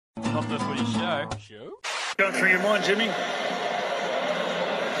Not the footy show. Going through your mind, Jimmy? Oh,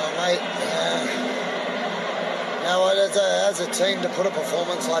 mate. As a team to put a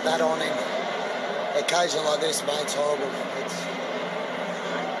performance like that on in occasion like this, mate, it's horrible.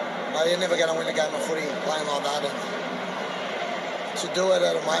 You're never going to win a game of footy playing like that. And to do it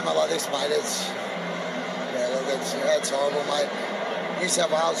at a moment like this, mate, it's horrible, mate. New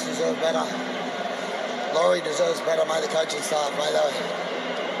South Wales deserves better. Laurie deserves better, mate. The coaching staff, mate.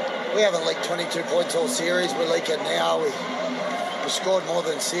 We haven't leaked 22 points all series. We leak it now. We scored more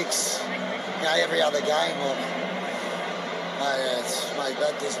than 6, every other game. Mate,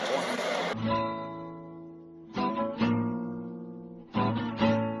 that's disappointing.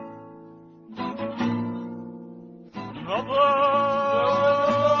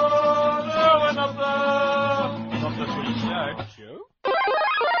 Not the footy show.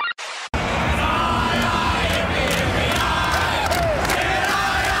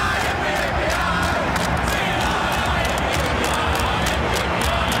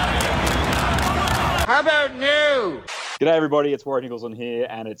 How about new? G'day everybody, it's Warren Nicholson here,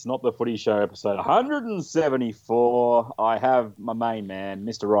 and it's Not the Footy Show, episode 174. I have my main man,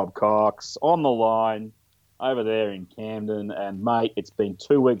 Mr. Rob Cox, on the line over there in Camden. And mate, it's been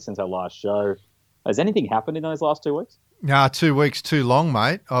 2 weeks since our last show. Has anything happened in those last 2 weeks? Nah, 2 weeks too long,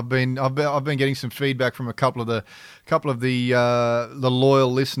 mate. I've been getting some feedback from a couple of the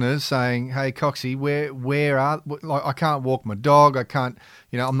loyal listeners saying, "Hey, Coxie, where are I can't walk my dog. I can't,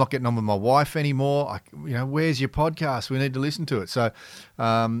 I'm not getting on with my wife anymore. Where's your podcast? We need to listen to it." So,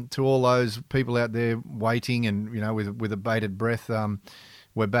 to all those people out there waiting and with bated breath,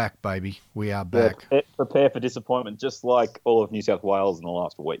 we're back, baby. We are back. Yeah, prepare for disappointment, just like all of New South Wales in the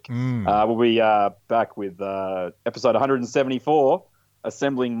last week. We'll be back with episode 174,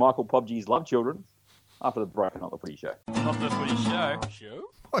 Assembling Michael Pobge's Love Children, after the break. Not the Footy Show. Not the footy show.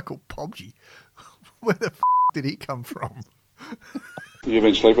 Michael Pobge, where the did he come from? You've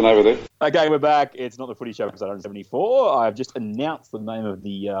been sleeping over there? Okay, we're back. It's Not the Footy Show, episode 174. I've just announced the name of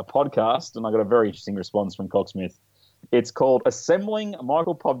the podcast, and I got a very interesting response from Cocksmith. It's called Assembling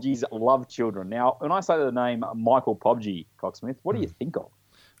Michael Pobge's Love Children. Now, when I say the name Michael Pobge, Cocksmith, what do you think of?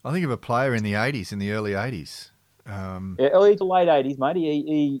 I think of a player in the early 80s. Early to late 80s, mate.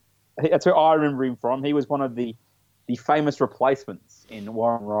 He that's where I remember him from. He was one of the famous replacements in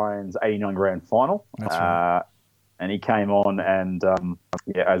Warren Ryan's 89 grand final. That's right. And he came on and,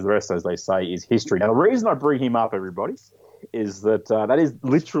 as the rest, as they say, is history. Now, the reason I bring him up, everybody, is that that is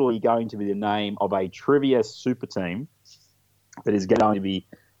literally going to be the name of a trivia super team that is going to be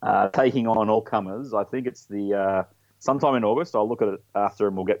taking on all comers. I think it's the sometime in August. I'll look at it after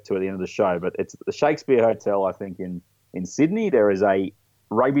and we'll get to it at the end of the show. But it's the Shakespeare Hotel, I think, in Sydney. There is a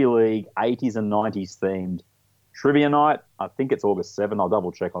rugby league 80s and 90s themed trivia night. I think it's August 7. I'll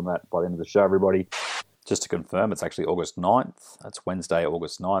double check on that by the end of the show, everybody. Just to confirm, it's actually August 9th. That's Wednesday,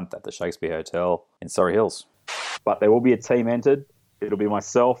 August 9th at the Shakespeare Hotel in Surrey Hills. But there will be a team entered. It'll be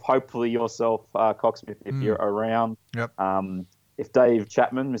myself, hopefully yourself, Cocksmith, if you're around. Yep. If Dave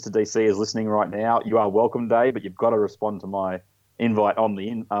Chapman, Mr. DC, is listening right now, you are welcome, Dave, but you've got to respond to my invite on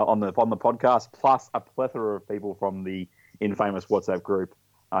the podcast, plus a plethora of people from the infamous WhatsApp group.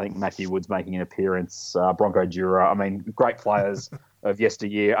 I think Matthew Wood's making an appearance, Bronco Dura. I mean, great players of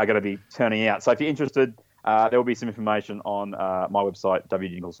yesteryear are going to be turning out. So if you're interested, there will be some information on my website,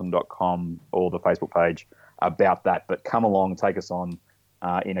 wnicholson.com, or the Facebook page about that. But come along, take us on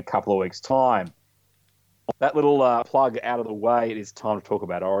in a couple of weeks' time. That little plug out of the way, it is time to talk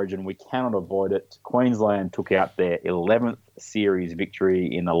about Origin. We cannot avoid it. Queensland took out their 11th series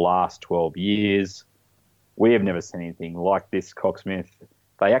victory in the last 12 years. We have never seen anything like this, Cocksmith.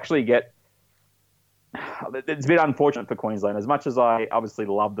 They actually get... It's a bit unfortunate for Queensland. As much as I obviously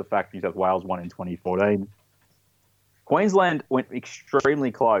love the fact New South Wales won in 2014, Queensland went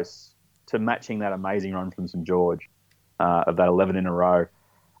extremely close to matching that amazing run from St George of that 11 in a row.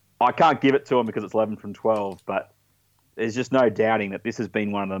 I can't give it to them because it's 11 from 12, but there's just no doubting that this has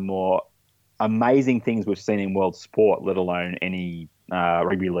been one of the more amazing things we've seen in world sport, let alone any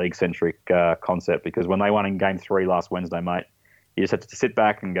rugby league-centric concept, because when they won in Game 3 last Wednesday, mate, you just have to sit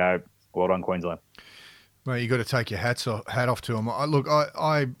back and go, well done, Queensland. Well, you got to take your hat off to them.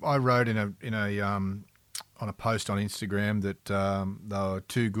 I wrote on a post on Instagram that they were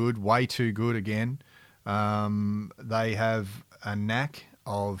too good, way too good again. They have a knack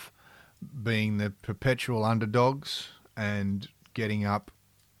of being the perpetual underdogs and getting up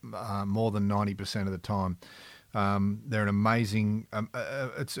more than 90% of the time. They're an amazing.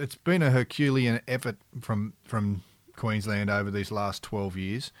 It's been a Herculean effort from Queensland over these last 12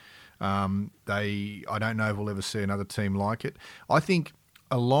 years. I don't know if we'll ever see another team like it. I think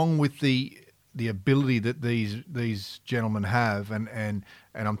along with the ability that these gentlemen have, and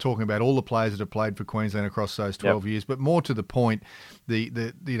I'm talking about all the players that have played for Queensland across those 12 years, but more to the point,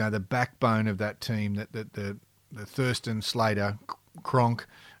 the backbone of that team, that the Thurston, Slater, Cronk,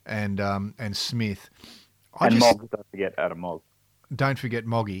 and Smith. Mogg, don't forget Adam Mogg. Don't forget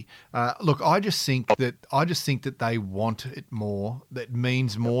Moggy. Look, I just think that they want it more. That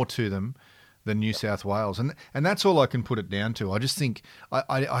means more to them than New South Wales, and that's all I can put it down to. I just think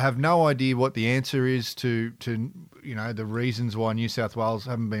I have no idea what the answer is to the reasons why New South Wales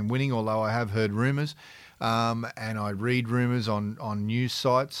haven't been winning. Although I have heard rumours, and I read rumours on news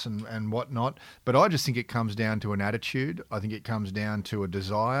sites and whatnot. But I just think it comes down to an attitude. I think it comes down to a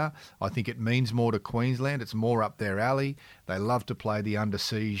desire. I think it means more to Queensland. It's more up their alley. They love to play the under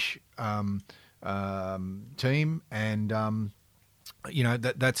siege team, and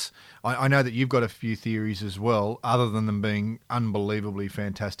that's. I know that you've got a few theories as well, other than them being unbelievably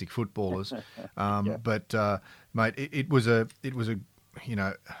fantastic footballers. But mate, it was a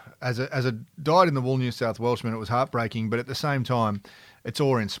as a dyed in the wool New South Welshman, it was heartbreaking, but at the same time, it's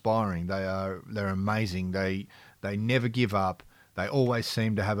awe-inspiring. They're amazing. They never give up. They always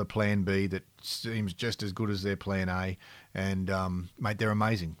seem to have a plan B that seems just as good as their plan A. And mate, they're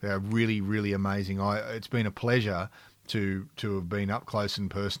amazing. They're really, really amazing. It's been a pleasure to have been up close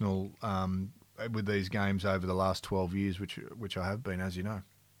and personal with these games over the last 12 years, which I have been, as you know.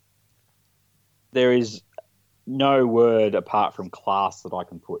 There is no word apart from class that I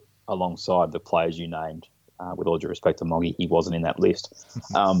can put alongside the players you named. With all due respect to Moggy, he wasn't in that list.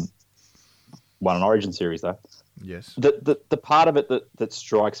 Won an Origin series though. Yes. The part of it that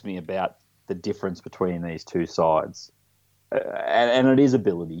strikes me about the difference between these two sides, and it is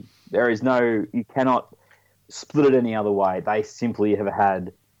ability. You cannot split it any other way. They simply have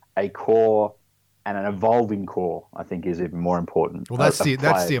had a core and an evolving core, I think, is even more important. Well, that's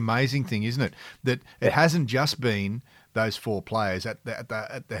the amazing thing, isn't it? That it hasn't just been those four players at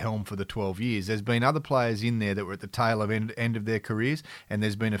the helm for the 12 years. There's been other players in there that were at the tail of end of their careers, and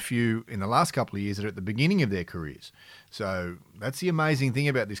there's been a few in the last couple of years that are at the beginning of their careers. So that's the amazing thing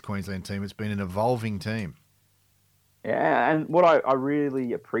about this Queensland team. It's been an evolving team. Yeah, and what I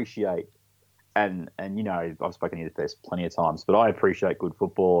really appreciate, and I've spoken to this plenty of times, but I appreciate good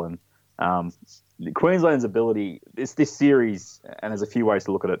football, and Queensland's ability, this series, and there's a few ways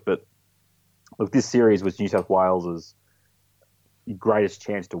to look at it, but look, this series was New South Wales's greatest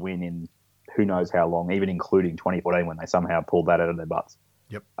chance to win in who knows how long, even including 2014 when they somehow pulled that out of their butts.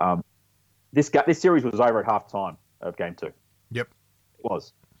 Yep. This series was over at half time of game 2. Yep. It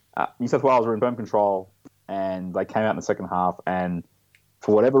was. New South Wales were in firm control, and they came out in the second half, and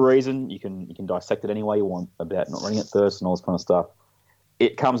for whatever reason, you can dissect it any way you want about not running at thirst and all this kind of stuff.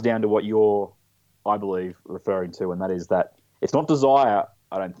 It comes down to what you're, I believe, referring to, and that is that it's not desire,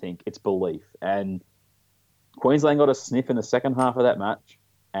 I don't think, it's belief. And Queensland got a sniff in the second half of that match,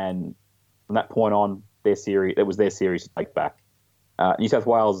 and from that point on, it was their series to take back. New South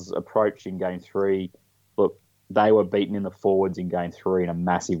Wales' approach in Game 3, look, they were beaten in the forwards in Game 3 in a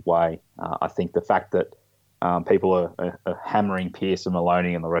massive way. I think the fact that people are hammering Pearce and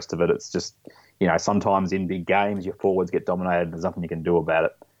Maloney and the rest of it, it's just, sometimes in big games, your forwards get dominated and there's nothing you can do about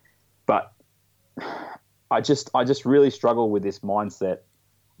it. But I just really struggle with this mindset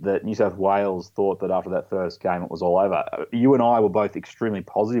that New South Wales thought that after that first game it was all over. You and I were both extremely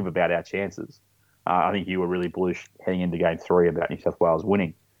positive about our chances. I think you were really bullish heading into Game 3 about New South Wales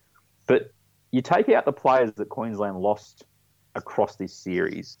winning. But you take out the players that Queensland lost across this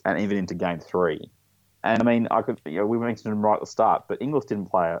series and even into Game 3. And I mean, we mentioned them right at the start, but Inglis didn't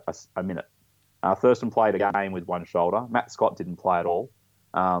play a minute. Thurston played a game with one shoulder. Matt Scott didn't play at all.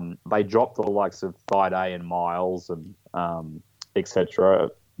 They dropped the likes of Thaiday and Miles and etc.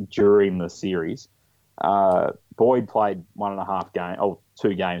 during the series. Boyd played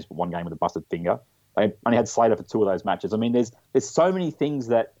 2 games, but 1 game with a busted finger. They only had Slater for 2 of those matches. I mean, there's so many things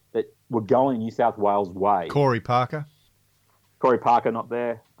that were going New South Wales' way. Corey Parker not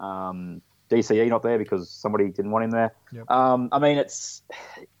there. DCE not there because somebody didn't want him there. Yep. I mean,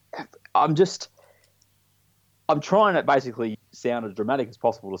 I'm trying to basically sound as dramatic as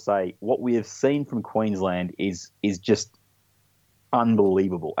possible to say what we have seen from Queensland is just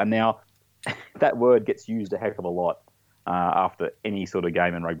unbelievable. And now that word gets used a heck of a lot after any sort of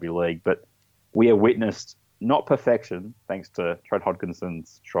game in rugby league, but we have witnessed not perfection, thanks to Trent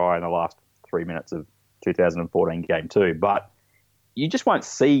Hodkinson's try in the last 3 minutes of 2014 Game 2, but you just won't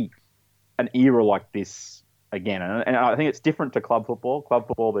see an era like this again. And I think it's different to club football. Club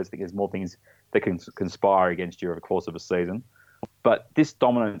football, there's more things that can conspire against you over the course of a season. But this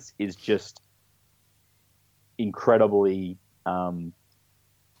dominance is just incredibly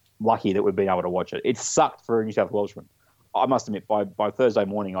lucky that we've been able to watch it. It sucked for a New South Welshman. I must admit, by Thursday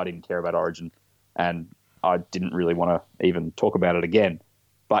morning, I didn't care about Origin, and I didn't really want to even talk about it again.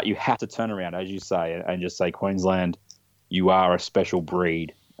 But you have to turn around, as you say, and just say, Queensland, you are a special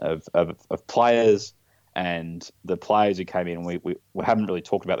breed of players, and the players who came in. We haven't really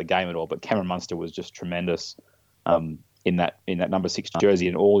talked about the game at all, but Cameron Munster was just tremendous in that number 6 jersey,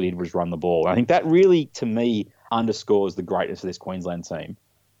 and all he did was run the ball. And I think that really, to me, underscores the greatness of this Queensland team.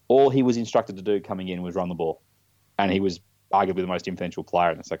 All he was instructed to do coming in was run the ball, and he was arguably the most influential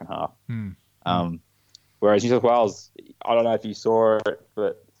player in the second half. Whereas New South Wales, I don't know if you saw it,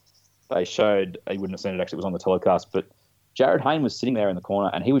 but they showed, you wouldn't have seen it actually, it was on the telecast, but Jared Hayne was sitting there in the corner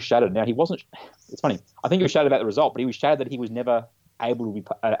and he was shattered. Now, he wasn't, it's funny, I think he was shattered about the result, but he was shattered that he was never able to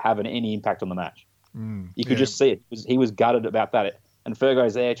have any impact on the match. You could just see it. He was gutted about that. And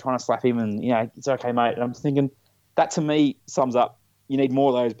Fergo's there trying to slap him and, it's okay, mate. And I'm just thinking, that to me sums up, you need more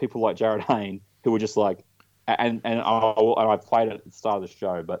of those people like Jared Hayne who were just like, and I played it at the start of the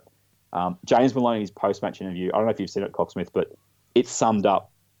show, but James Maloney's post-match interview, I don't know if you've seen it, Cocksmith, but it summed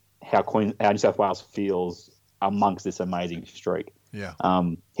up how New South Wales feels amongst this amazing streak. Yeah.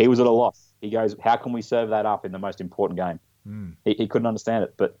 He was at a loss. He goes, how can we serve that up in the most important game? He couldn't understand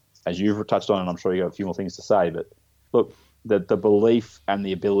it. But as you've touched on, and I'm sure you got a few more things to say, but look, the belief and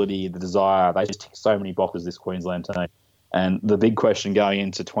the ability, the desire, they just tick so many boxes, this Queensland team. And the big question going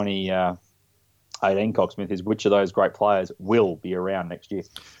into 2018, Cocksmith, is which of those great players will be around next year?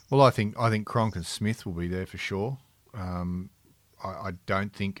 Well, I think Cronk and Smith will be there for sure. I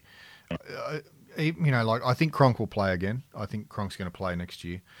don't think, I think Cronk will play again. I think Cronk's going to play next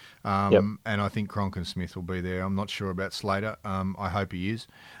year. And I think Cronk and Smith will be there. I'm not sure about Slater. I hope he is.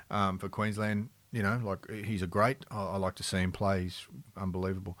 For Queensland, he's a great. I like to see him play. He's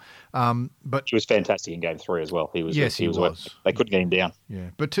unbelievable. But he was fantastic in Game 3 as well. He was. They couldn't get him down. Yeah,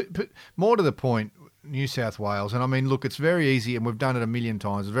 but more to the point, New South Wales, and I mean, look, it's very easy, and we've done it a million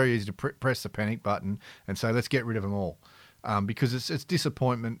times. It's very easy to press the panic button and say, let's get rid of them all, because it's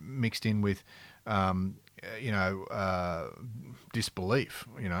disappointment mixed in with, disbelief.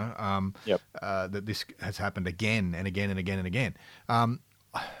 That this has happened again and again and again and again.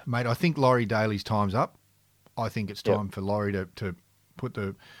 Mate, I think Laurie Daly's time's up. I think it's time for Laurie to put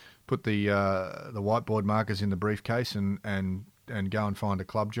the whiteboard markers in the briefcase and go and find a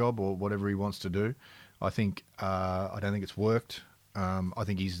club job or whatever he wants to do. I think I don't think it's worked. I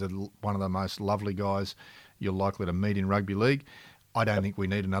think he's one of the most lovely guys you're likely to meet in rugby league. I don't think we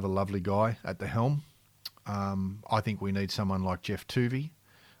need another lovely guy at the helm. I think we need someone like Jeff Tuvey.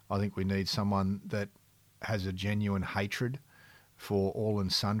 I think we need someone that has a genuine hatred for all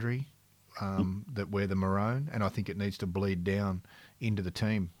and sundry that wear the maroon, and I think it needs to bleed down into the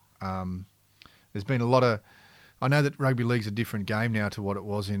team. There's been a lot of... I know that rugby league's a different game now to what it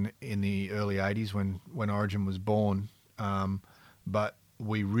was in the early 80s when Origin was born, but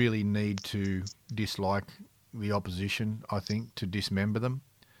we really need to dislike the opposition, I think, to dismember them,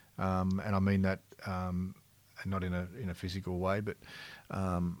 and I mean that not in a physical way, but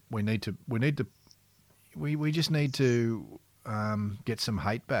we just need to get some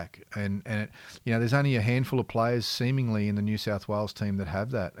hate back, and there's only a handful of players seemingly in the New South Wales team that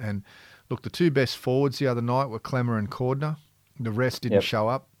have that. And look, the two best forwards the other night were Clemmer and Cordner. The rest didn't show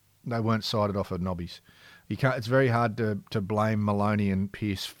up. They weren't sighted off of nobbies. You can't. It's very hard to blame Maloney and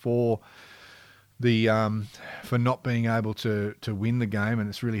Pearce for not being able to win the game, and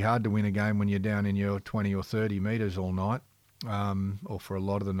it's really hard to win a game when you're down in your 20 or 30 metres all night, or for a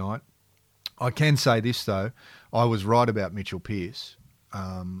lot of the night. I can say this, though. I was right about Mitchell Pearce,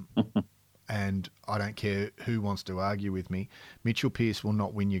 and I don't care who wants to argue with me. Mitchell Pearce will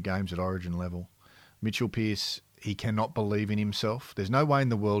not win you games at Origin level. Mitchell Pearce, he cannot believe in himself. There's no way in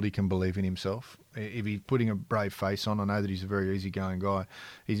the world he can believe in himself. If he's putting a brave face on, I know that he's a very easygoing guy.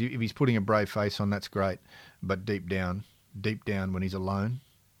 If he's putting a brave face on, that's great. But deep down, when he's alone,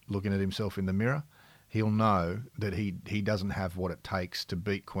 looking at himself in the mirror, he'll know that he doesn't have what it takes to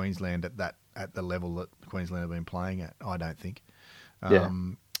beat Queensland at the level that Queensland have been playing at. I don't think.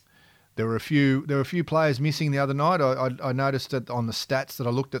 There were a few players missing the other night. I noticed that on the stats that I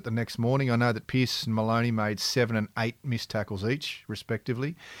looked at the next morning. I know that Pearce and Maloney made 7 and 8 missed tackles each,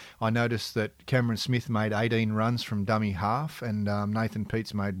 respectively. I noticed that Cameron Smith made 18 runs from dummy half, and Nathan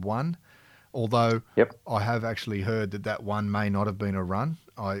Peats made 1. Although I have actually heard that one may not have been a run.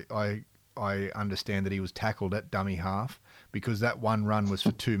 I understand that he was tackled at dummy half because that one run was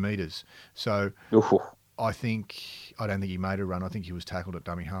for 2 metres. So I don't think he made a run. I think he was tackled at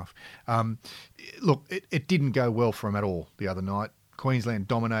dummy half. Look, it didn't go well for him at all the other night. Queensland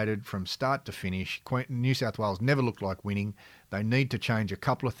dominated from start to finish. New South Wales never looked like winning. They need to change a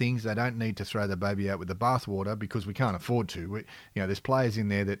couple of things. They don't need to throw the baby out with the bathwater because we can't afford to. There's players in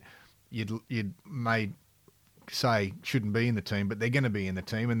there that you'd may say shouldn't be in the team, but they're going to be in the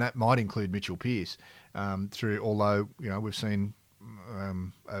team, and that might include Mitchell Pearce. Although we've seen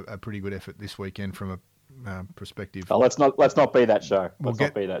a pretty good effort this weekend from a perspective. Oh, let's not be that show. We'll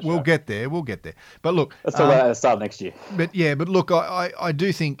get there. But look, let's talk about that at the start of next year. But look, I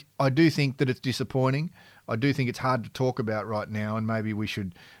do think that it's disappointing. I do think it's hard to talk about right now, and maybe we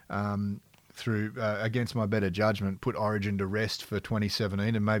should, through against my better judgment, put Origin to rest for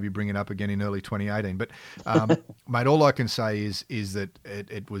 2017 and maybe bring it up again in early 2018. But mate, all I can say is that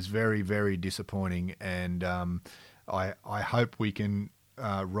it was very, very disappointing, and I hope we can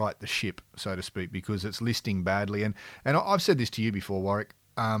right the ship, so to speak, because it's listing badly. And I've said this to you before, Warwick.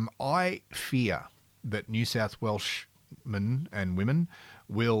 I fear that New South Welsh men and women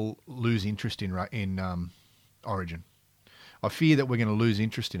will lose interest in Origin. I fear that we're going to lose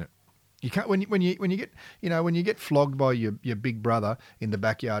interest in it. You can't when you get flogged by your big brother in the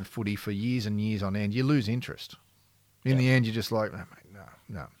backyard footy for years and years on end, you lose interest. In the end, you're just like,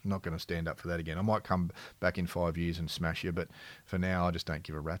 no, I'm not going to stand up for that again. I might come back in 5 years and smash you, but for now, I just don't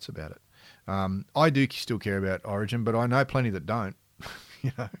give a rat's about it. I do still care about Origin, but I know plenty that don't.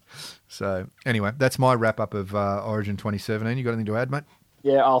 So anyway, that's my wrap up of Origin 2017. You got anything to add, mate?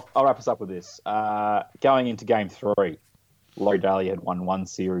 Yeah, I'll wrap us up with this. Going into Game 3, Laurie Daly had won 1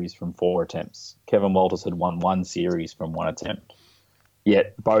 series from 4 attempts. Kevin Walters had won 1 series from 1 attempt.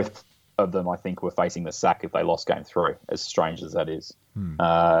 Yet both of them, I think, were facing the sack if they lost Game 3, as strange as that is.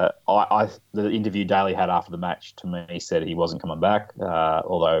 The interview Daly had after the match, to me, said he wasn't coming back,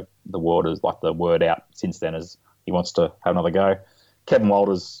 although the word out since then is he wants to have another go. Kevin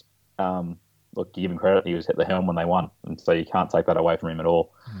Walters, look, you give him credit, he was at the helm when they won, and so you can't take that away from him at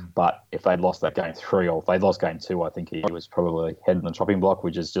all. But if they'd lost that Game 3 or if they'd lost Game 2, I think he was probably head in the chopping block,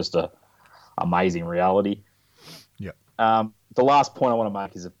 which is just a amazing reality. Yeah. The last point I want to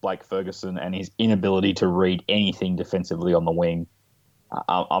make is of Blake Ferguson and his inability to read anything defensively on the wing.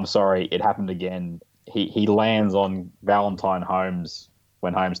 I'm sorry, it happened again. He lands on Valentine Holmes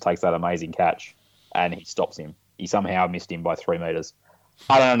when Holmes takes that amazing catch, and he stops him. He somehow missed him by 3 metres.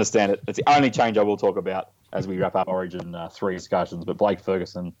 I don't understand it. It's the only change I will talk about as we wrap up Origin 3 discussions. But Blake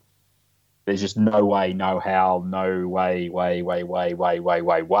Ferguson, there's just no way, no how, no way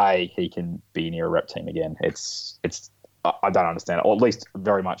he can be near a rep team again. I don't understand it, or at least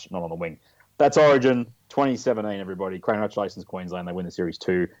very much not on the wing. That's Origin 2017, everybody. Congratulations, Queensland. They win the series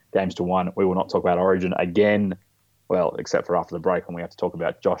 2-1. We will not talk about Origin again, well, except for after the break when we have to talk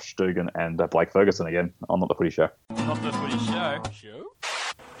about Josh Dugan and Blake Ferguson again on Not the Footy Show. Not the Footy Show.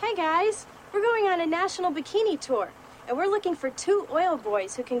 Hey, guys. We're going on a national bikini tour, and we're looking for 2 oil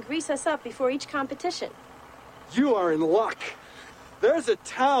boys who can grease us up before each competition. You are in luck. There's a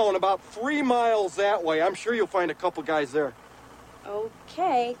town about 3 miles that way. I'm sure you'll find a couple guys there.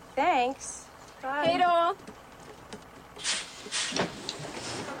 Okay, thanks. Bye. Hey, doll.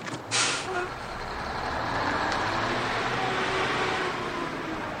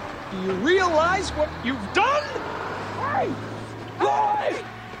 Do you realize what you've done? Hey! Lloyd!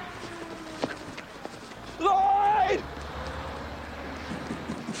 Lloyd!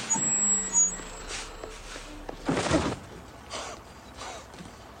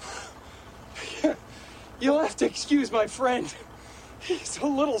 You'll have to excuse my friend. He's a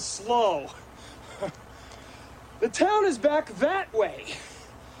little slow. The town is back that way.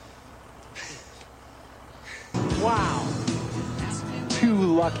 Wow. 2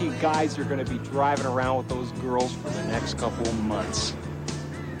 lucky guys are going to be driving around with those girls for the next couple of months.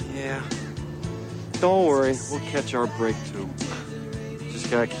 Yeah. Don't worry. We'll catch our break, too.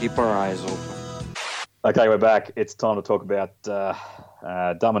 Just got to keep our eyes open. Okay, we're back. It's time to talk about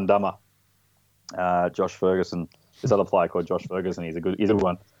Dumb and Dumber. Josh Ferguson. This other player called Josh Ferguson. He's a good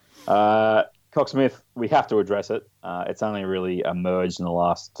one. Cocksmith, we have to address it. It's only really emerged in the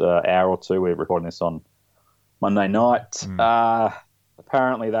last hour or two. We're recording this on Monday night.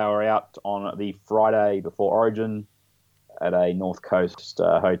 Apparently they were out on the Friday before Origin at a North Coast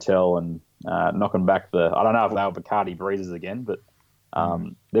hotel and knocking back I don't know if they were Bacardi Breezes again, but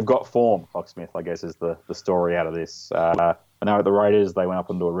they've got form, Cocksmith, I guess, is the story out of this. I know at the Raiders, they went up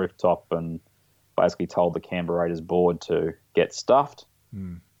onto a rooftop and basically told the Canberra Raiders board to get stuffed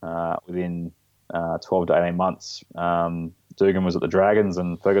within 12 to 18 months. Dugan was at the Dragons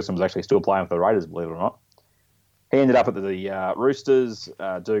and Ferguson was actually still playing for the Raiders, believe it or not. He ended up at the Roosters.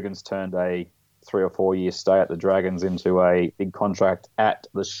 Dugan's turned a 3 or 4 year stay at the Dragons into a big contract at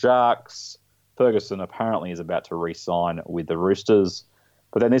the Sharks. Ferguson apparently is about to re-sign with the Roosters.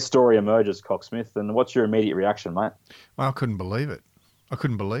 But then this story emerges, Cocksmith, and what's your immediate reaction, mate? Well, I couldn't believe it.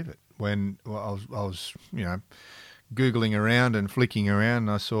 When I was Googling around and flicking around,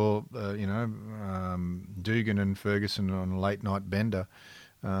 and I saw, Dugan and Ferguson on a late night bender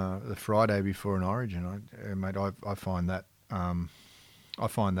the Friday before an Origin. I find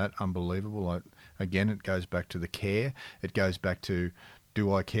that unbelievable. Again, it goes back to the care. It goes back to,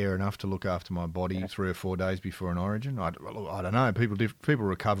 do I care enough to look after my body 3 or 4 days before an Origin? I don't know. People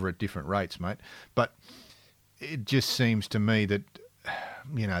recover at different rates, mate. But it just seems to me that,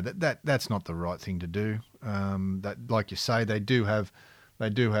 that's not the right thing to do. That, like you say, they do have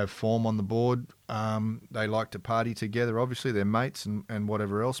form on the board. They like to party together. Obviously, they're mates and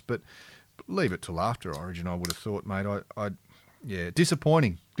whatever else. But leave it till after Origin, I would have thought, mate.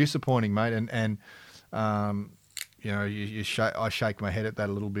 Disappointing, mate. And I shake my head at that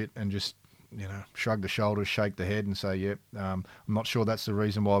a little bit and just, shrug the shoulders, shake the head and say, I'm not sure that's the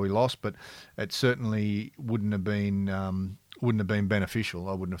reason why we lost, but it certainly wouldn't have been beneficial,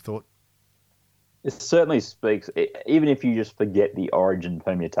 I wouldn't have thought. It certainly speaks, even if you just forget the Origin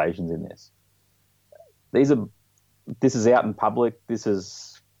permutations in this. This is out in public. This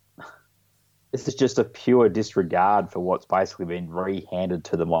is just a pure disregard for what's basically been rehanded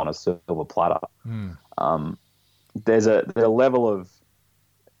to them on a silver platter. There's a level of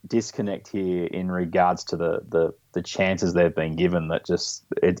disconnect here in regards to the chances they've been given that just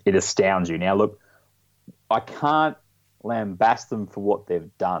it astounds you. Now, look, I can't lambast them for what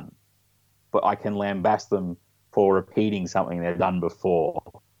they've done, but I can lambast them for repeating something they've done before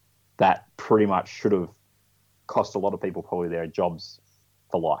that pretty much should have cost a lot of people probably their jobs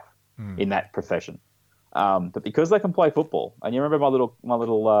for life in that profession. But because they can play football, and you remember my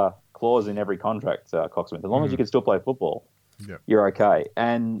little clause in every contract, Cocksmith, as long as you can still play football, you're okay.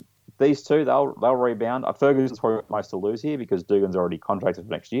 And these two, they'll rebound. Ferguson's probably most to lose here because Dugan's already contracted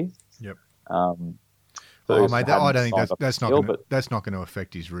for next year. Yep. Mate, I don't think that's not going to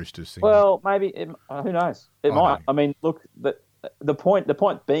affect his Roosters thing. Well, maybe who knows? It might. I mean, look, the point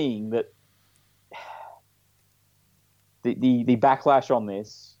being that the backlash on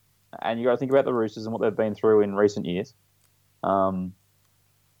this, and you got to think about the Roosters and what they've been through in recent years. I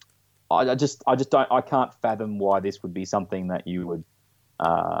can't fathom why this would be something that you would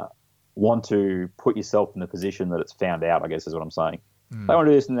want to put yourself in the position that it's found out, I guess is what I'm saying. If they want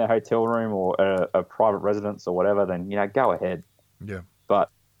to do this in their hotel room or a private residence or whatever, then, go ahead. Yeah. But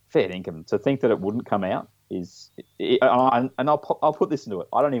fair income. To think that it wouldn't come out is... and I'll put this into it.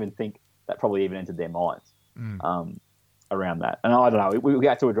 I don't even think that probably even entered their minds around that. And I don't know. We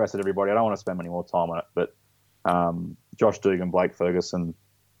have to address it, everybody. I don't want to spend any more time on it. But Josh Dugan, Blake Ferguson,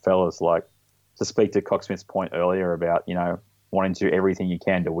 fellas, to speak to Cocksmith's point earlier about, wanting to do everything you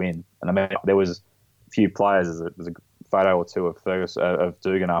can to win. And I mean, there was a few players, there's a photo or two of of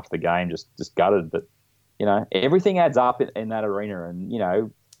Dugan after the game, just gutted. But, everything adds up in that arena.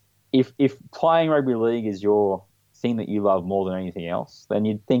 And, if playing rugby league is your thing that you love more than anything else, then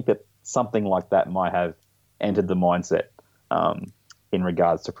you'd think that something like that might have entered the mindset in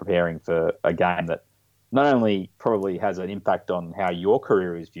regards to preparing for a game that not only probably has an impact on how your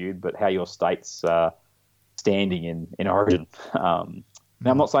career is viewed, but how your state's standing in Origin. Now,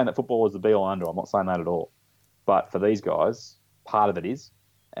 I'm not saying that football is the be-all and end-all. I'm not saying that at all. But for these guys, part of it is,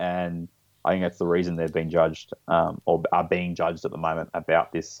 and I think that's the reason they've been judged or are being judged at the moment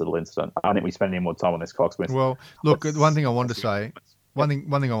about this little incident. I think we spend any more time on this, Cocksmith. Well, look, one thing I wanted to say... One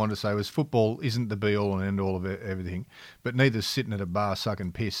thing I wanted to say was football isn't the be-all and end-all of everything, but neither's sitting at a bar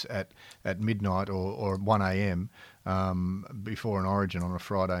sucking piss at midnight or 1 a.m. Before an Origin on a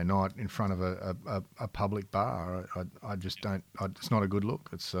Friday night in front of a public bar. I just don't. It's not a good look.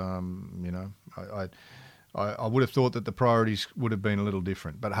 It's I would have thought that the priorities would have been a little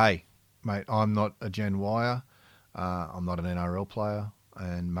different. But hey, mate, I'm not a Gen Yer. I'm not an NRL player,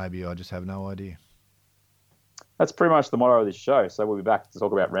 and maybe I just have no idea. That's pretty much the motto of this show. So we'll be back to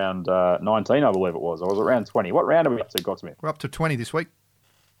talk about round 19, I believe it was. Or was it round 20? What round are we up to, Cocksmith? We're up to 20 this week.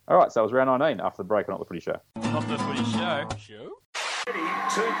 All right, so it was round 19 after the break on Not the Footy Show. Not the Footy Show. Too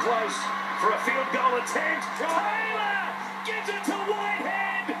close for a field goal attempt. Taylor gives it to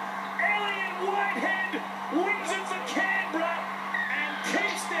Whitehead. Elliot Whitehead wins it for Canberra and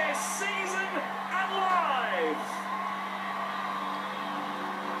keeps their season alive.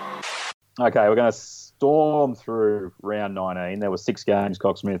 Okay, we're going to storm through round 19. There were 6 games,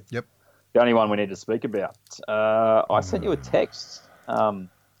 Cocksmith. Yep. The only one we need to speak about. I sent you a text on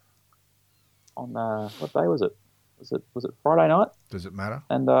what day was it? Was it Friday night? Does it matter?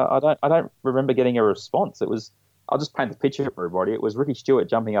 And I don't remember getting a response. It was, I'll just paint the picture for everybody. It was Ricky Stewart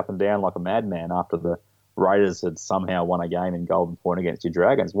jumping up and down like a madman after the Raiders had somehow won a game in Golden Point against your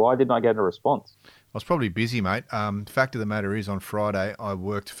Dragons. Why didn't I get a response? I was probably busy, mate. Fact of the matter is, on Friday, I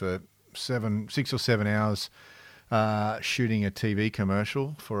worked for 6 or 7 hours shooting a TV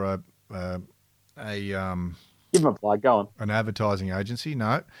commercial for Give him a plug. Go on. an advertising agency.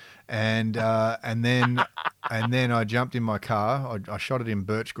 No, and then I jumped in my car. I shot it in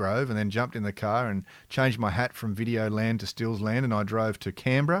Birch Grove, and then jumped in the car and changed my hat from Video Land to Stills Land, and I drove to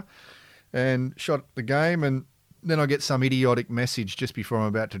Canberra and shot the game. And then I get some idiotic message just before I'm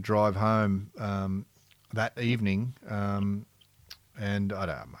about to drive home that evening. And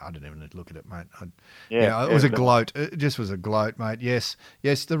I didn't even look at it, mate. It was a gloat. It just was a gloat, mate. Yes,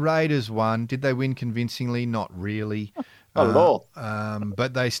 the Raiders won. Did they win convincingly? Not really. Not at all.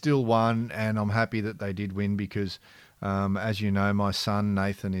 But they still won, and I'm happy that they did win because, as you know, my son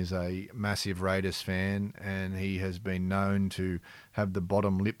Nathan is a massive Raiders fan, and he has been known to have the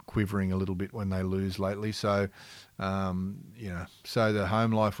bottom lip quivering a little bit when they lose lately. So, so the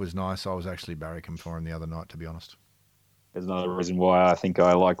home life was nice. I was actually barracking for him the other night, to be honest. There's another reason why I think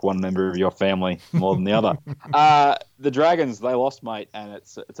I like one member of your family more than the other. The Dragons, they lost, mate, and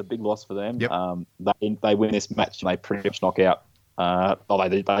it's a big loss for them. Yep. They win this match and they pretty much knock out.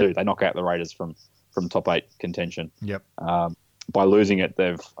 They do. They knock out the Raiders from top 8 contention. Yep. By losing it,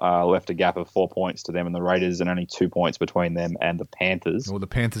 they've left a gap of 4 points to them and the Raiders, and only 2 points between them and the Panthers. Well, the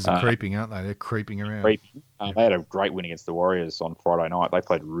Panthers are creeping, aren't they? They're creeping around. They had a great win against the Warriors on Friday night. They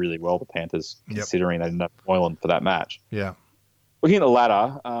played really well, the Panthers, considering they didn't have Moylan for that match. Yeah. Looking at the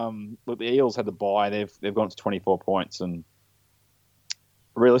ladder, the Eels had the bye. They've gone to 24 points, and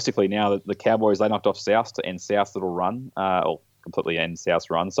realistically now the Cowboys, they knocked off South to end South's little run, or completely end South's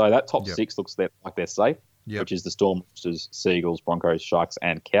run. So that top 6 looks like they're safe. Which is the Storm, Seagulls, Broncos, Sharks,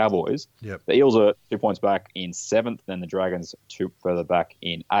 and Cowboys. Yep. The Eels are 2 points back in 7th, then the Dragons 2 further back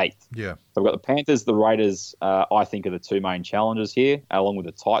in 8th. Yeah. So we've got the Panthers, the Raiders, I think, are the 2 main challengers here, along with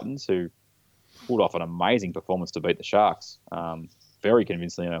the Titans, who pulled off an amazing performance to beat the Sharks very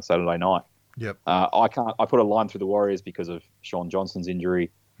convincingly on Saturday night. Yep. I put a line through the Warriors because of Sean Johnson's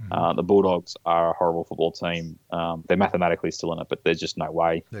injury. Mm-hmm. The Bulldogs are a horrible football team. They're mathematically still in it, but there's just no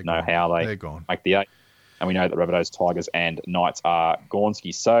way, how they make the 8. And we know that Rabbitohs, Tigers, and Knights are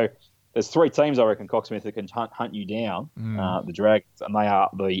Gornsky. So there's 3 teams, I reckon, Cocksmith, that can hunt you down, the Dragons, and they are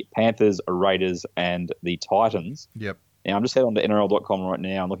the Panthers, Raiders, and the Titans. Yep. Now, I'm just heading on to NRL.com right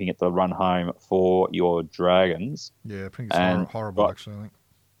now. I'm looking at the run home for your Dragons. Yeah, I think it's horrible, actually, I think.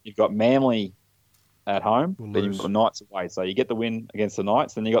 You've got Manly at home, then you've got the Knights away. So you get the win against the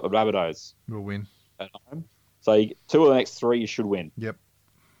Knights, then you got the Rabbitohs. We'll win. At home. So 2 of the next 3 you should win. Yep.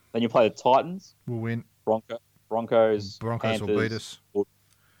 Then you play the Titans. We'll win. Broncos Panthers, will beat us.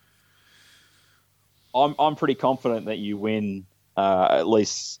 I'm pretty confident that you win at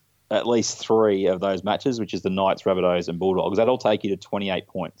least 3 of those matches, which is the Knights, Rabbitohs, and Bulldogs. That'll take you to 28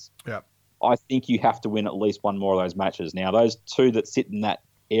 points. Yeah. I think you have to win at least 1 more of those matches. Now, those 2 that sit in that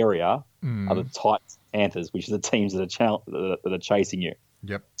area are the Titans, Panthers, which are the teams that are chasing you.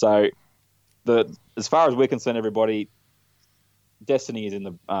 Yep. So, as far as we're concerned, everybody, destiny is in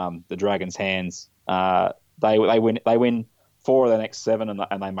the Dragons' hands. They win 4 of the next 7,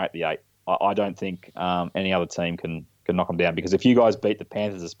 and they make the 8. I don't think any other team can knock them down, because if you guys beat the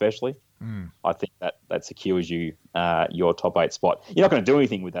Panthers especially, I think that secures you your top 8 spot. You're not going to do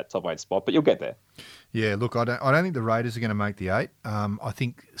anything with that top 8 spot, but you'll get there. Yeah, look, I don't think the Raiders are going to make the 8. I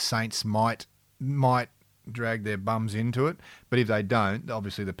think Saints might drag their bums into it, but if they don't,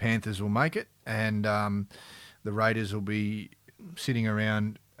 obviously the Panthers will make it, and the Raiders will be sitting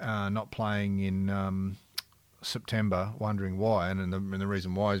around not playing in September, wondering why, and the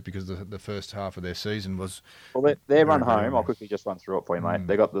reason why is because the first half of their season was... Well, their run home, I'll quickly just run through it for you, mate.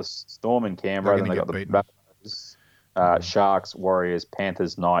 They got the Storm in Canberra, then they got the Rabbitohs, Sharks, Warriors,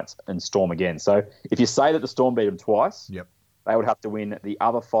 Panthers, Knights, and Storm again. So if you say that the Storm beat them twice, they would have to win the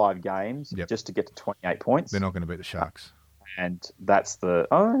other 5 games just to get to 28 points. They're not going to beat the Sharks. And that's you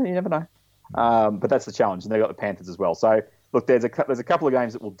never know. But that's the challenge, and they've got the Panthers as well. So, look, there's a couple of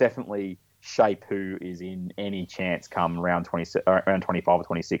games that will definitely shape who is in any chance come round 25 or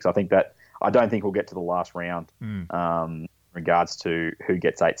 26. I don't think we'll get to the last round in regards to who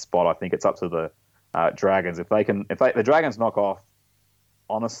gets 8th spot. I think it's up to the Dragons. If the Dragons knock off,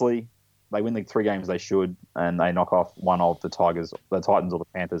 honestly, they win the 3 games they should, and they knock off one of the Tigers, the Titans, or the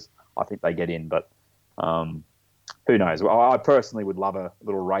Panthers, I think they get in. But who knows? I personally would love a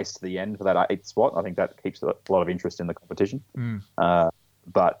little race to the end for that 8th spot. I think that keeps a lot of interest in the competition.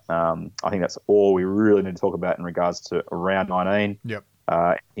 But I think that's all we really need to talk about in regards to round 19. Yep.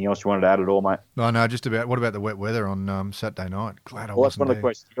 Anything else you wanted to add at all, mate? No, what about the wet weather on Saturday night? Glad I wasn't that's one of the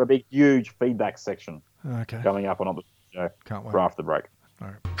questions. You've got a big, huge feedback section. Okay. Coming up on the show. Can't wait. Right after the break. All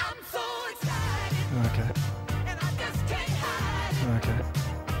right. Okay. Okay.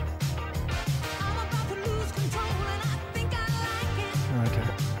 Okay.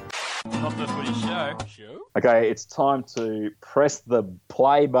 Not the footy show. Okay, it's time to press the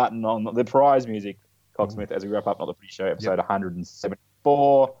play button on the prize music, Cocksmith, as we wrap up Not the Footy Show, episode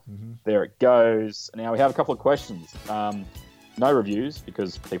 174. There it goes. Now, we have a couple of questions. No reviews,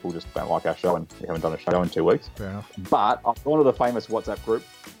 because people just don't like our show and we haven't done a show in 2 weeks. Fair enough. But I've gone to the famous WhatsApp group,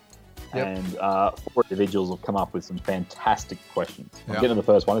 and 4 individuals have come up with some fantastic questions. I'm getting to the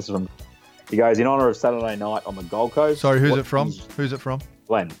first one. This is from, he goes, in honour of Saturday night on the Gold Coast. Sorry, who's it from? Who's it from?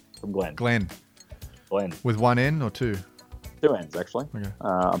 Glenn. From Glenn. Glenn. With 1 N or 2? 2 N's, actually. Okay.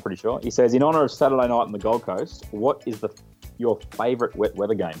 I'm pretty sure. He says, in honour of Saturday night on the Gold Coast, what is your favourite wet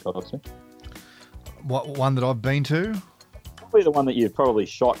weather game, Cocksmith? What one that I've been to? Probably the one that you've probably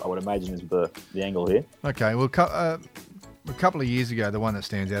shot, I would imagine, is the angle here. Okay, well, a couple of years ago, the one that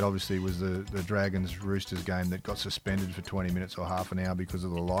stands out, obviously, was the Dragons-Roosters game that got suspended for 20 minutes or half an hour because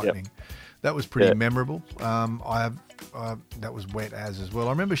of the lightning. Yep. That was pretty memorable. That was wet as well.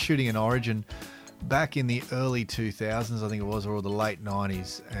 I remember shooting an Origin back in the early 2000s, I think it was, or the late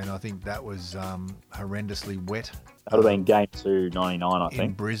 90s, and I think that was horrendously wet. That would have been game 299, I think.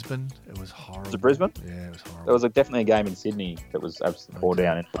 In Brisbane. It was horrible. Was it Brisbane? Yeah, it was horrible. There was definitely a game in Sydney that was absolutely poured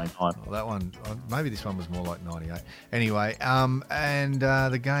down in 99. Well, that one, maybe this one was more like 98. Anyway,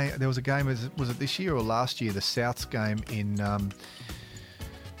 the game, there was a game, was it this year or last year, the Souths game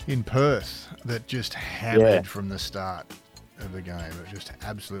in Perth that just hammered from the start of the game. It just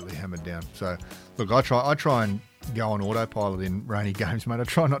absolutely hammered down. So, look, I try and go on autopilot in rainy games, mate. I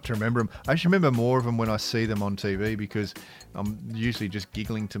try not to remember them. I actually remember more of them when I see them on TV because I'm usually just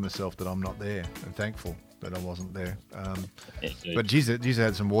giggling to myself that I'm not there and thankful that I wasn't there. But geez, they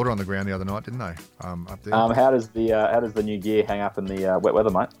had some water on the ground the other night, didn't they? Up there. How does the new gear hang up in the wet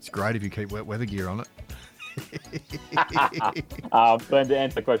weather, mate? It's great if you keep wet weather gear on it. Glenn, to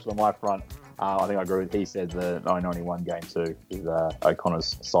answer the question on my front, I think I agree with. He said the 1991 game 2 is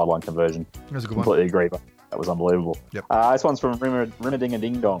O'Connor's sideline conversion. That was a good Completely one. agree, but that was unbelievable. Yep. This one's from Rimmer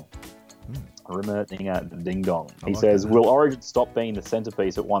Ding Dong. Rimmer Ding Dong. He like says, that. will Origin stop being the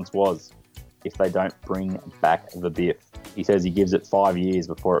centrepiece it once was if they don't bring back the Biff? He says he gives it 5 years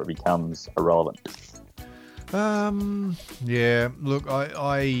before it becomes irrelevant. Yeah. Look,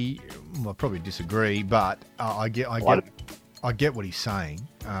 I probably disagree, but I get what he's saying.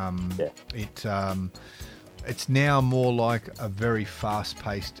 It's now more like a very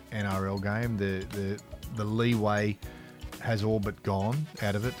fast-paced NRL game. The leeway has all but gone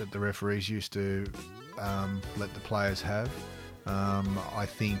out of it that the referees used to let the players have. I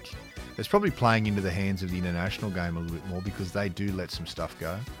think it's probably playing into the hands of the international game a little bit more because they do let some stuff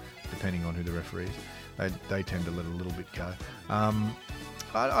go, depending on who the referee is. They tend to let a little bit go.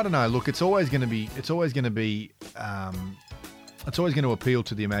 I don't know. Look, it's always going to appeal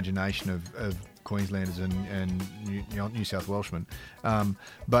to the imagination of Queenslanders and New South Welshmen.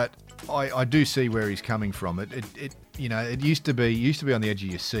 But I do see where he's coming from. It used to be on the edge of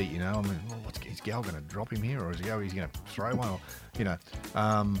your seat. I mean, is Gal going to drop him here, or is he's going to throw one?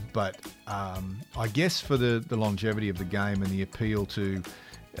 But I guess for the longevity of the game and the appeal to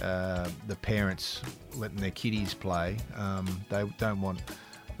the parents letting their kiddies play, they don't want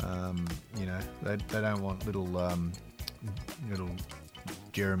they don't want little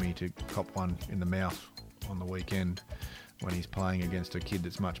Jeremy to cop one in the mouth on the weekend when he's playing against a kid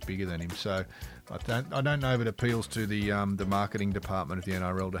that's much bigger than him. So I don't know if it appeals to the marketing department of the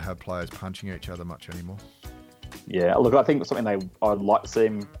NRL to have players punching each other much anymore. Yeah, look, I think something I'd like to see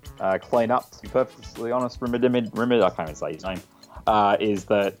him clean up, to be perfectly honest, Rimmer, I can't even say his name, is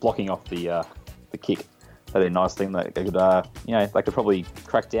the blocking off the kick. That'd be a nice thing that they could, they could probably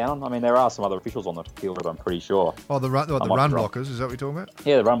crack down. I mean, there are some other officials on the field, I'm pretty sure. Oh, the run blockers, is that what you're talking about?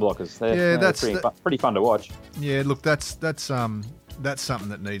 Yeah, the run blockers. That's pretty fun to watch. Yeah, look, that's something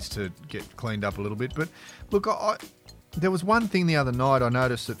that needs to get cleaned up a little bit. But look, there was one thing the other night I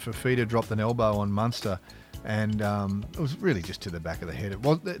noticed that Fifita dropped an elbow on Munster, and it was really just to the back of the head.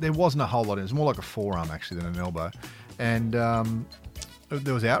 There wasn't a whole lot. It was more like a forearm actually than an elbow, and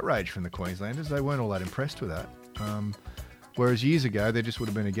there was outrage from the Queenslanders. They weren't all that impressed with that. Whereas years ago, there just would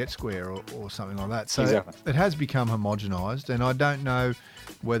have been a get square or something like that. So exactly. It has become homogenised, and I don't know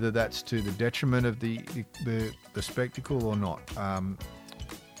whether that's to the detriment of the spectacle or not.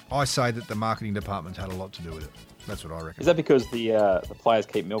 I say that the marketing department's had a lot to do with it. That's what I reckon. Is that because the players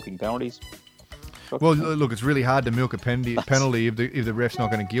keep milking penalties? Well, look, it's really hard to milk a penalty if the ref's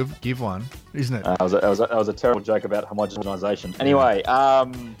not going to give one, isn't it? That was a terrible joke about homogenisation. Anyway,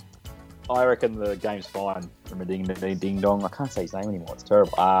 on I reckon the game's fine from a ding dong. I can't say his name anymore. It's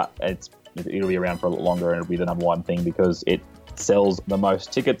terrible. It'll be around for a lot longer, and it'll be the number one thing because it sells the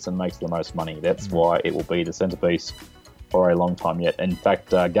most tickets and makes the most money. That's why it will be the centrepiece for a long time yet. In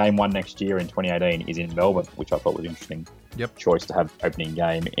fact, game one next year in 2018 is in Melbourne, which I thought was an interesting choice to have opening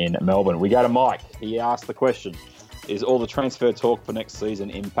game in Melbourne. We go to Mike. He asked the question, is all the transfer talk for next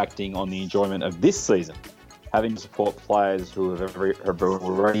season impacting on the enjoyment of this season? Having to support players who have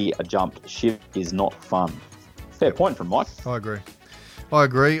already jumped ship is not fun. Fair point from Mike. I agree.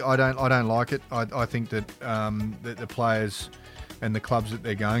 I don't like it. I think that that the players and the clubs that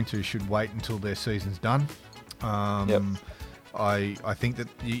they're going to should wait until their season's done. I think that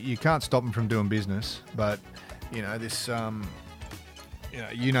you can't stop them from doing business, but this my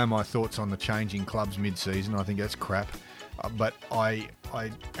thoughts on the changing clubs mid-season. I think that's crap. But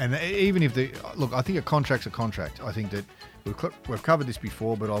even if I think a contract's a contract. I think that we've covered this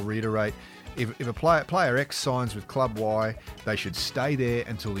before, but I'll reiterate. If a player X signs with Club Y, they should stay there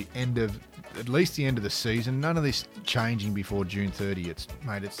until at least the end of the season. None of this changing before June 30.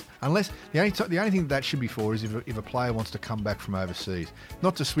 Unless the only thing that should be for is if a player wants to come back from overseas,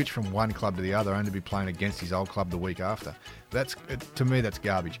 not to switch from one club to the other, only to be playing against his old club the week after. To me, that's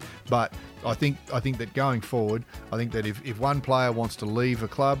garbage. But I think that going forward, I think that if one player wants to leave a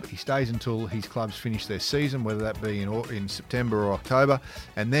club, he stays until his clubs finish their season, whether that be in September or October,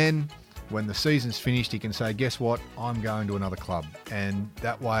 and then when the season's finished, he can say, guess what, I'm going to another club. And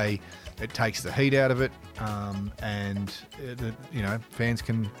that way it takes the heat out of it, and fans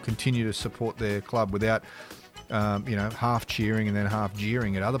can continue to support their club without half cheering and then half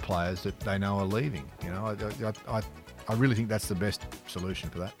jeering at other players that they know are leaving. I really think that's the best solution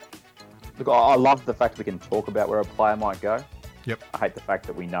for that. Look, I love the fact we can talk about where a player might go. Yep. I hate the fact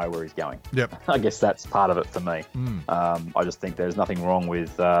that we know where he's going. Yep. I guess that's part of it for me. I just think there's nothing wrong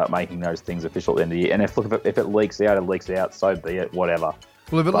with making those things official at the end of the year. And if it leaks out, it leaks out. So be it. Whatever.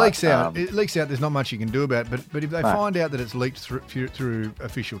 Well, if it leaks out, there's not much you can do about it. But if they find out that it's leaked through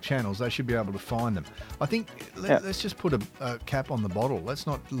official channels, they should be able to find them. I think let's just put a cap on the bottle. Let's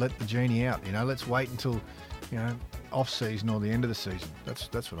not let the genie out. Let's wait until off season or the end of the season.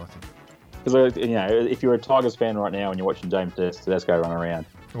 That's what I think. Because if you're a Tigers fan right now and you're watching James Tedesco run around,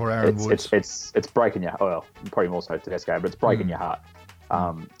 or Aaron Woods, it's breaking your probably more so Tedesco, but it's breaking your heart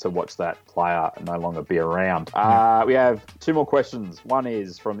to watch that player no longer be around. We have two more questions. One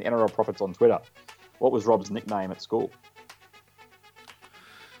is from the NRL Prophets on Twitter. What was Rob's nickname at school?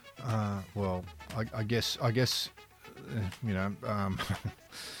 Well, I guess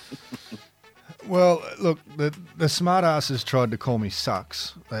Well, look, the smart asses tried to call me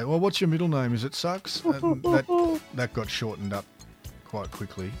Sucks. Well, what's your middle name? Is it Sucks? That got shortened up quite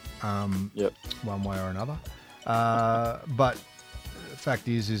quickly, one way or another. But the fact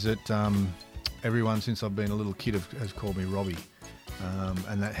is that everyone since I've been a little kid has called me Robbie,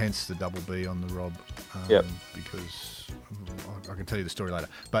 and that hence the double B on the Rob. Because I can tell you the story later.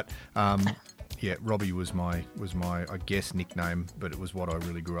 But yeah, Robbie was my I guess nickname, but it was what I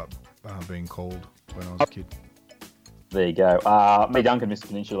really grew up being called when I was a kid. There you go. Me, Duncan, Mr.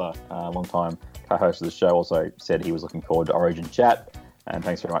 Peninsula, long time co-host of the show, also said he was looking forward to Origin chat. And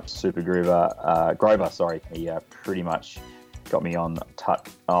thanks very much, Super Grover. He pretty much got me on top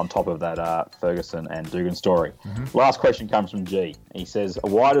of that Ferguson and Dugan story. Mm-hmm. Last question comes from G. He says,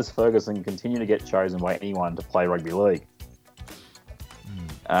 why does Ferguson continue to get chosen by anyone to play rugby league?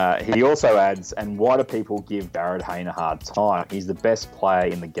 He also adds, and why do people give Jared Hayne a hard time? He's the best player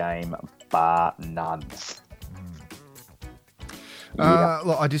in the game, bar none.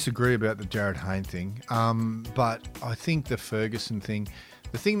 Look, I disagree about the Jared Hayne thing, but I think the Ferguson thing,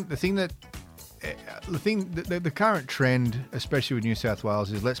 the current trend, especially with New South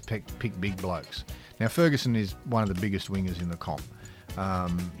Wales, is let's pick big blokes. Now Ferguson is one of the biggest wingers in the comp.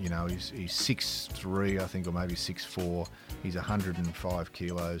 He's 6'3", I think, or maybe 6'4". He's 105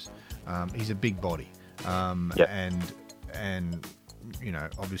 kilos. He's a big body. And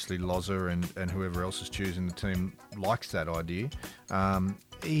obviously Loza and whoever else is choosing the team likes that idea.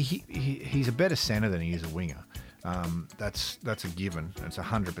 He's a better centre than he is a winger. That's a given. It's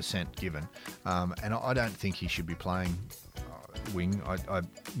 100% given. And I don't think he should be playing wing.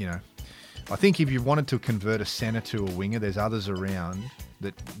 I think if you wanted to convert a centre to a winger, there's others around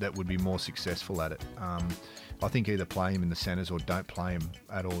that would be more successful at it. I think either play him in the centres or don't play him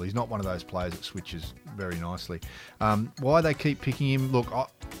at all. He's not one of those players that switches very nicely. Why they keep picking him? Look,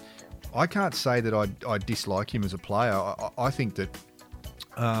 I can't say that I dislike him as a player. I think that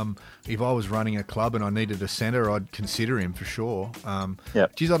If I was running a club and I needed a centre, I'd consider him for sure.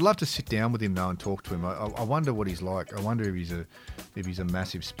 Yep. Geez, I'd love to sit down with him though and talk to him. I wonder what he's like. I wonder if he's a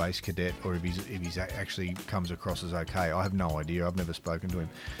massive space cadet or if he's actually comes across as okay. I have no idea. I've never spoken to him,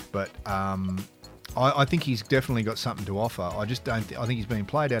 but I think he's definitely got something to offer. I just don't. I think he's being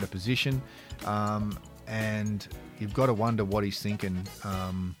played out of position, and you've got to wonder what he's thinking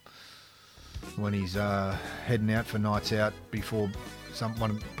when he's heading out for nights out before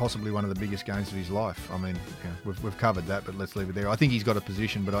possibly one of the biggest games of his life. I mean, we've covered that, but let's leave it there. I think he's got a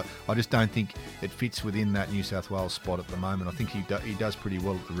position, but I just don't think it fits within that New South Wales spot at the moment. I think he does pretty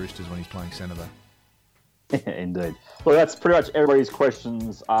well at the Roosters when he's playing centre though. Indeed. Well, that's pretty much everybody's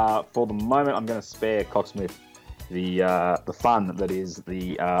questions for the moment. I'm going to spare Cocksmith the fun that is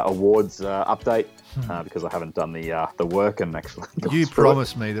the awards update because I haven't done the work and actually. You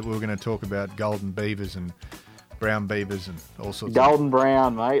promised me that we were going to talk about golden beavers and brown beavers and all sorts. Golden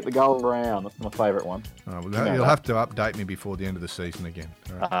brown, mate. The golden brown. That's my favourite one. You'll have to update me before the end of the season again.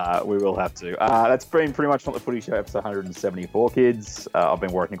 Right. We will have to. That's been pretty much Not the Footy Show episode 174, kids. I've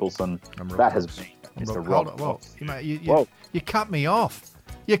been Warwick Nicholson. That has been Mr. Rob. You cut me off.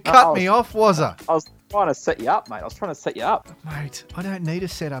 You cut me off, Wazza. I was trying to set you up, mate. I was trying to set you up. Mate, I don't need a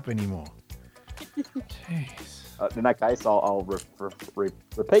setup anymore. Jeez. In that case, I'll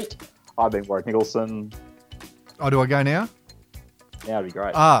repeat. I've been Warwick Nicholson. Oh, do I go now? Yeah, that'd be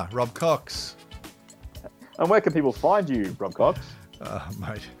great. Rob Cox. And where can people find you, Rob Cox?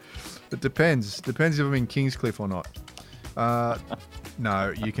 Mate, it depends. Depends if I'm in Kingscliff or not.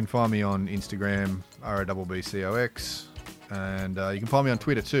 No, you can find me on Instagram, ROBBCOX, and you can find me on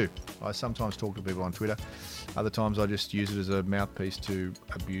Twitter too. I sometimes talk to people on Twitter. Other times I just use it as a mouthpiece to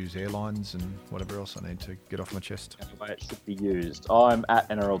abuse airlines and whatever else I need to get off my chest. That's the way it should be used. I'm at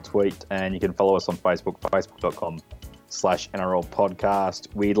NRL Tweet, and you can follow us on Facebook, facebook.com/NRL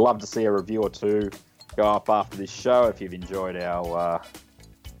Podcast. We'd love to see a review or two go up after this show if you've enjoyed our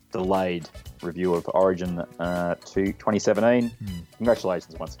delayed review of Origin 2017.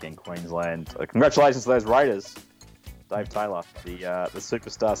 Congratulations once again, Queensland. Congratulations to those Raiders. Dave Taylor, the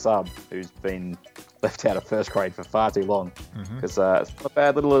superstar sub, who's been left out of first grade for far too long, because it's not a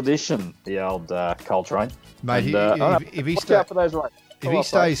bad little addition, the old Coltrane. Mate, and, if he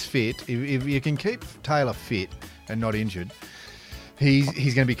stays fit, if you can keep Taylor fit and not injured,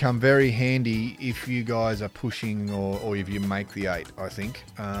 he's going to become very handy if you guys are pushing or if you make the 8. I think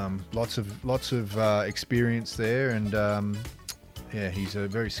lots of experience there and. Yeah, he's a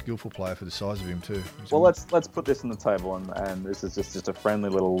very skillful player for the size of him too. Well, let's put this on the table, and this is just a friendly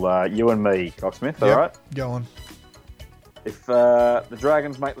little you and me, Cocksmith. All right? Go on. If the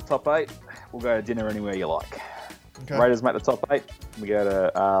Dragons make the top 8, we'll go to dinner anywhere you like. Okay. Raiders make the top 8, we go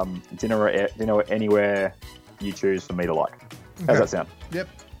to dinner anywhere you choose for me to like. How's that sound? Yep,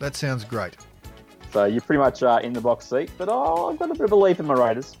 that sounds great. So you're pretty much in the box seat, but I've got a bit of belief in my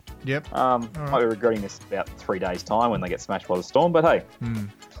Raiders. Yep. Might be regretting this about 3 days' time when they get smashed by the Storm, but hey,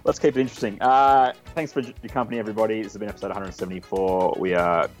 let's keep it interesting. Thanks for your company, everybody. This has been episode 174. We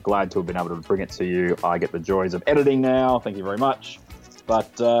are glad to have been able to bring it to you. I get the joys of editing now. Thank you very much. But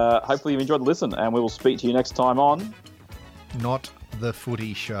hopefully you've enjoyed the listen, and we will speak to you next time on Not the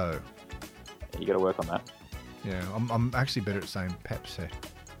Footy Show. You got to work on that. Yeah, I'm actually better at saying Pepsi.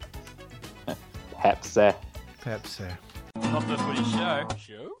 Pepsi. Not the Footy Show.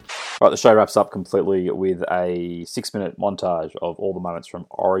 Right, the show wraps up completely with a 6-minute montage of all the moments from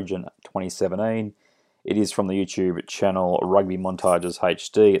Origin 2017. It is from the YouTube channel Rugby Montages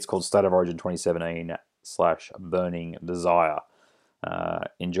HD. It's called State of Origin 2017/Burning Desire.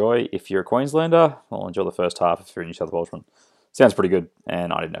 Enjoy if you're a Queenslander. I'll enjoy the first half if you're a New South Welshman. Sounds pretty good,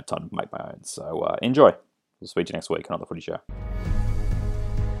 and I didn't have time to make my own. So enjoy. We'll speak to you next week on The Footy Show.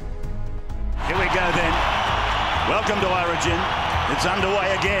 Here we go then. Welcome to Origin. It's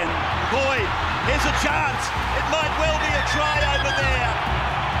underway again. Boyd, here's a chance. It might well be a try over there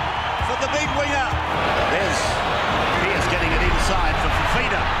for the big winger. There's Pearce getting it inside for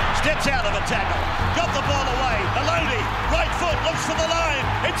Fifita. Steps out of a tackle. Got the ball away. Maloney, right foot, looks for the line.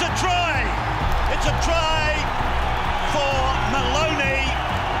 It's a try. It's a try for Maloney.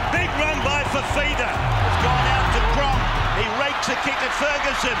 Big run by Fifita. It's gone out to Cronk. He rakes a kick at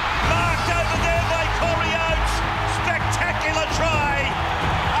Ferguson. Marked over there by Corey Oates. Spectacular try.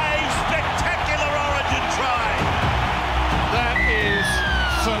 A spectacular Origin try. That is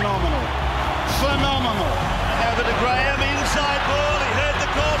phenomenal. Phenomenal. Over to Graham, inside ball. He heard the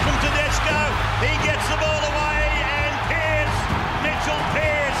call from Tedesco. He gets the ball away, and Pearce, Mitchell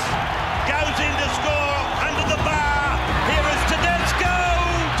Pearce, goes in to score under the bar. Here is Tedesco.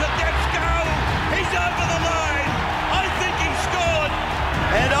 Tedesco. He's over the line. I think he scored.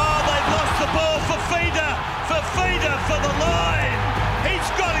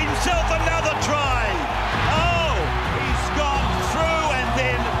 got himself another try. Oh, he's gone through, and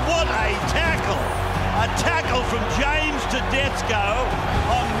then what a tackle. A tackle from James Tedesco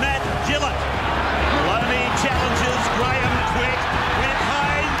on Matt Gillett. Maloney challenges Graham Quick with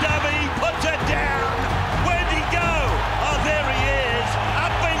Hayne Dummy, puts it down. Where'd he go? Oh, there he is.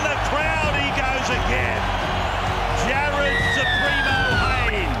 Up in the crowd he goes again. Jared Supremo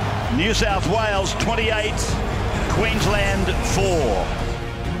Hayne. New South Wales 28, Queensland 4.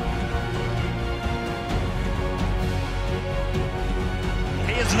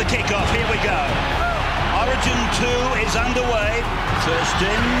 Here's the kickoff. Here we go. Origin 2 is underway.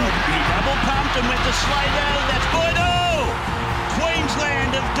 Thurston, he double pumped and went to Slater. That's Boydo.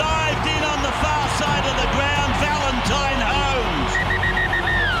 Queensland have dived in on the far side of the ground. Valentine Holmes.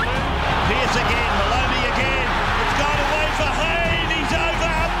 Pierce again. Maloney again. It's gone away for Hayne. He's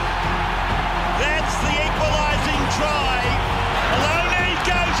over. That's the equalising try. Maloney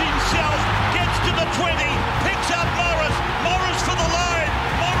goes himself. Gets to the 20. Picks up Morris. Morris for the line.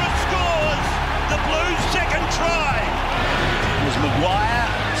 Morris scores. The Blues' second try. There's Maguire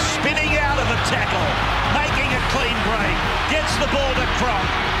spinning out of a tackle, making a clean break, gets the ball to Cronk.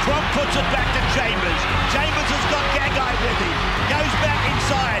 Cronk puts it back to Chambers. Chambers has got Gagai with him, goes back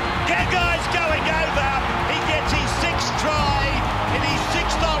inside. Gagai's going over. He gets his sixth try in his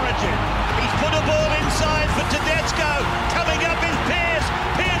sixth Origin. He's put a ball inside for Tedesco. Coming up is Pearce.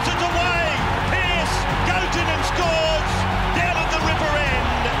 Pearce is away. Pearce goes in and scores down at the River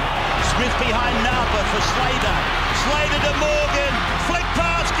End. Smith behind Napa for Slater. Slater to Morgan. Flick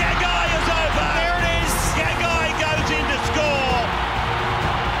pass. Gagai is over. There it is. Gagai goes in to score.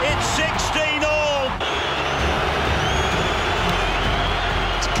 It's 16 all.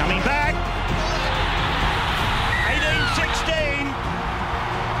 It's coming back. 18-16.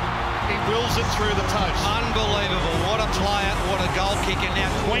 He wills it through the post. Unbelievable. What a player. What a goal kicker.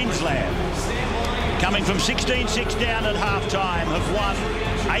 Now Queensland, coming from 16-6 down at half-time, have won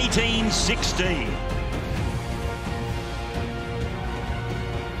 18-16.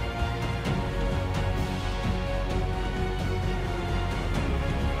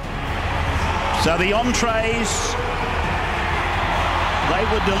 So the entrees, they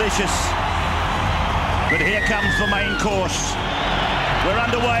were delicious. But here comes the main course. We're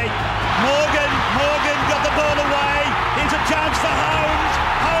underway. Morgan got the ball away. Here's a chance for Holmes.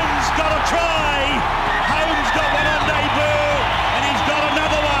 Holmes got a try. Holmes got one on debut, and he's got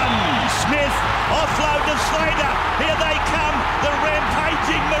another one. Smith, offload to Slater. Here they come, the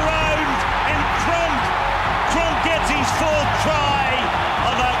rampaging Maroons, and Cronk gets his fourth try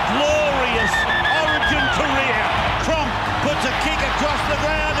of a glorious Origin career. Cronk puts a kick across the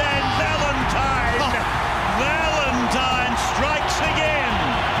ground, and Valentine strikes again.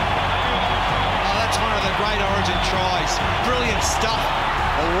 Oh, that's one of the great Origin tries. Brilliant stuff.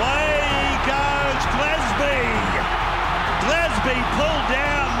 Away goes Glasby. Glasby pulled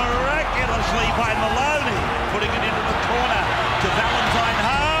down miraculously by Maloney, putting it into the corner to Valentine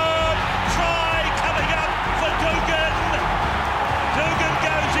Home. Try coming up for Dugan. Dugan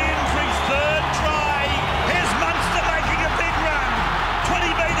goes in for his third try. Here's Munster making a big run.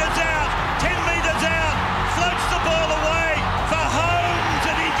 20 metres out, 10 metres out, floats the ball away for Holmes,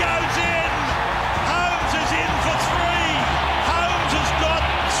 and he goes in. Holmes is in for three. Holmes has got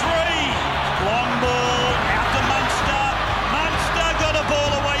three. Long ball out to Munster. Munster got a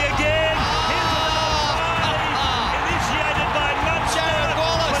ball away again. Here's another try, initiated by Munster.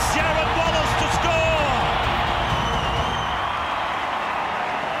 For Jared Wallace to score.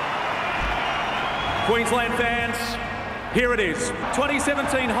 Queensland fans, here it is.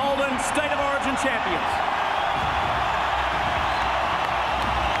 2017 Holden State of Origin champions.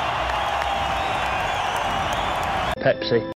 Pepsi.